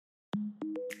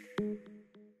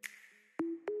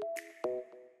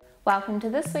Welcome to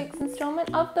this week's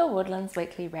instalment of the Woodlands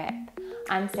Weekly Wrap.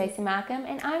 I'm Stacey Markham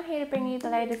and I'm here to bring you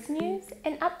the latest news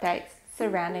and updates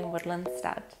surrounding Woodlands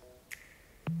Stud.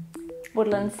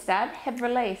 Woodlands Stud have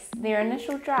released their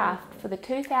initial draft for the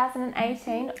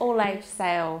 2018 all-age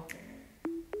sale.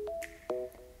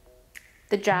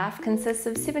 The draft consists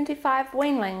of 75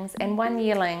 weanlings and 1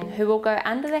 yearling who will go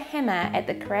under the hammer at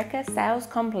the Karaka Sales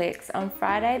Complex on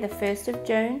Friday the 1st of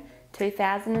June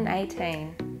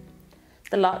 2018.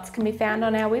 The lots can be found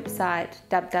on our website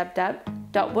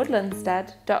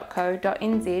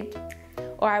www.woodlandstud.co.nz,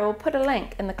 or I will put a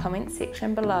link in the comments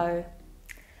section below.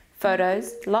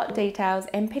 Photos, lot details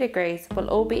and pedigrees will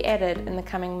all be added in the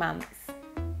coming months.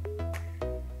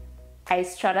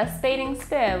 Ace trotter Speedng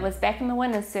Spur was back in the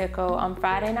winner's circle on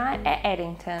Friday night at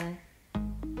Addington.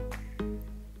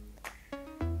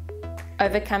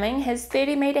 Overcoming his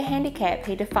 30-metre handicap,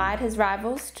 he defied his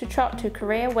rivals to trot to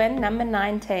career win number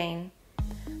 19.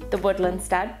 The Woodlands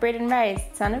Stud, bred and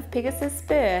raised son of Pegasus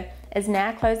Spur, is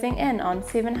now closing in on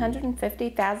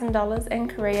 $750,000 in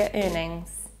career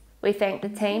earnings. We thank the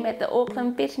team at the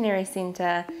Auckland Veterinary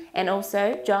Centre and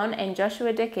also John and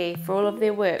Joshua Dickey for all of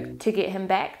their work to get him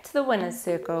back to the winner's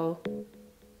circle.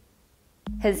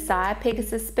 His sire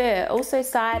Pegasus Spur also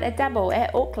sired a double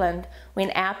at Auckland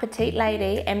when Our Petite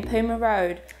Lady and Puma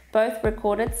Road both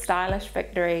recorded stylish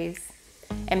victories.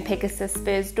 And Pegasus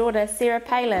Spur's daughter Sarah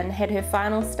Palin had her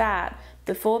final start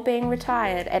before being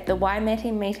retired at the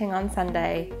Waimate meeting on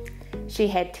Sunday. She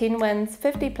had 10 wins,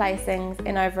 50 placings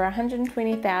and over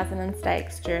 $120,000 in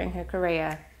stakes during her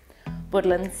career.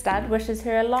 Woodlands Stud wishes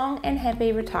her a long and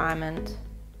happy retirement.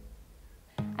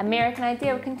 American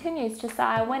Ideal continues to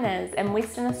sire winners in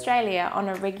Western Australia on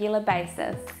a regular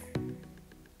basis.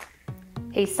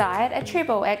 He sired a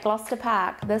treble at Gloucester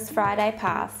Park this Friday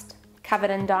past.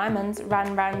 Covered in diamonds,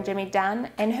 Run Run Jimmy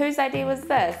Dunn and Whose Idea Was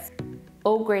This?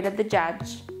 All greeted the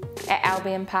judge. At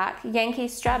Albion Park, Yankee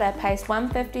Strutter paced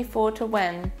 154 to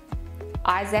win.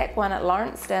 Isaac won at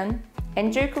Launceston,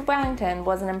 and Duke of Wellington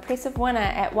was an impressive winner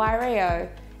at Wairio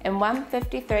in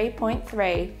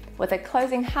 153.3 with a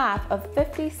closing half of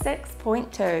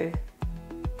 56.2.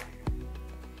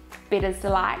 Bettor's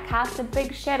Delight cast a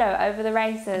big shadow over the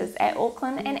races at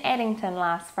Auckland and Addington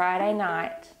last Friday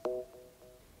night.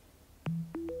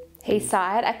 He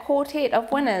sired a quartet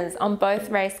of winners on both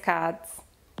race cards.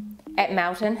 At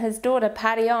Melton, his daughter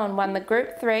Party On won the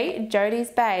Group 3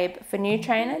 Jodie's Babe for new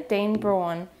trainer Dean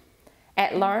Braun.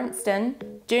 At Launceston,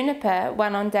 Juniper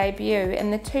won on debut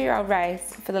in the 2-year-old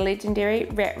race for the legendary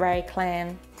Rattray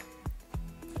clan.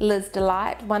 Liz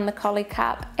Delight won the Collie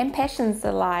Cup and Passion's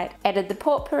Delight added the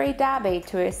Port Pirie Derby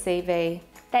to her CV.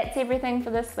 That's everything for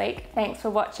this week. Thanks for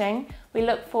watching. We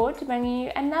look forward to bringing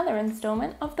you another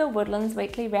instalment of the Woodlands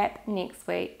Weekly Wrap next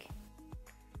week.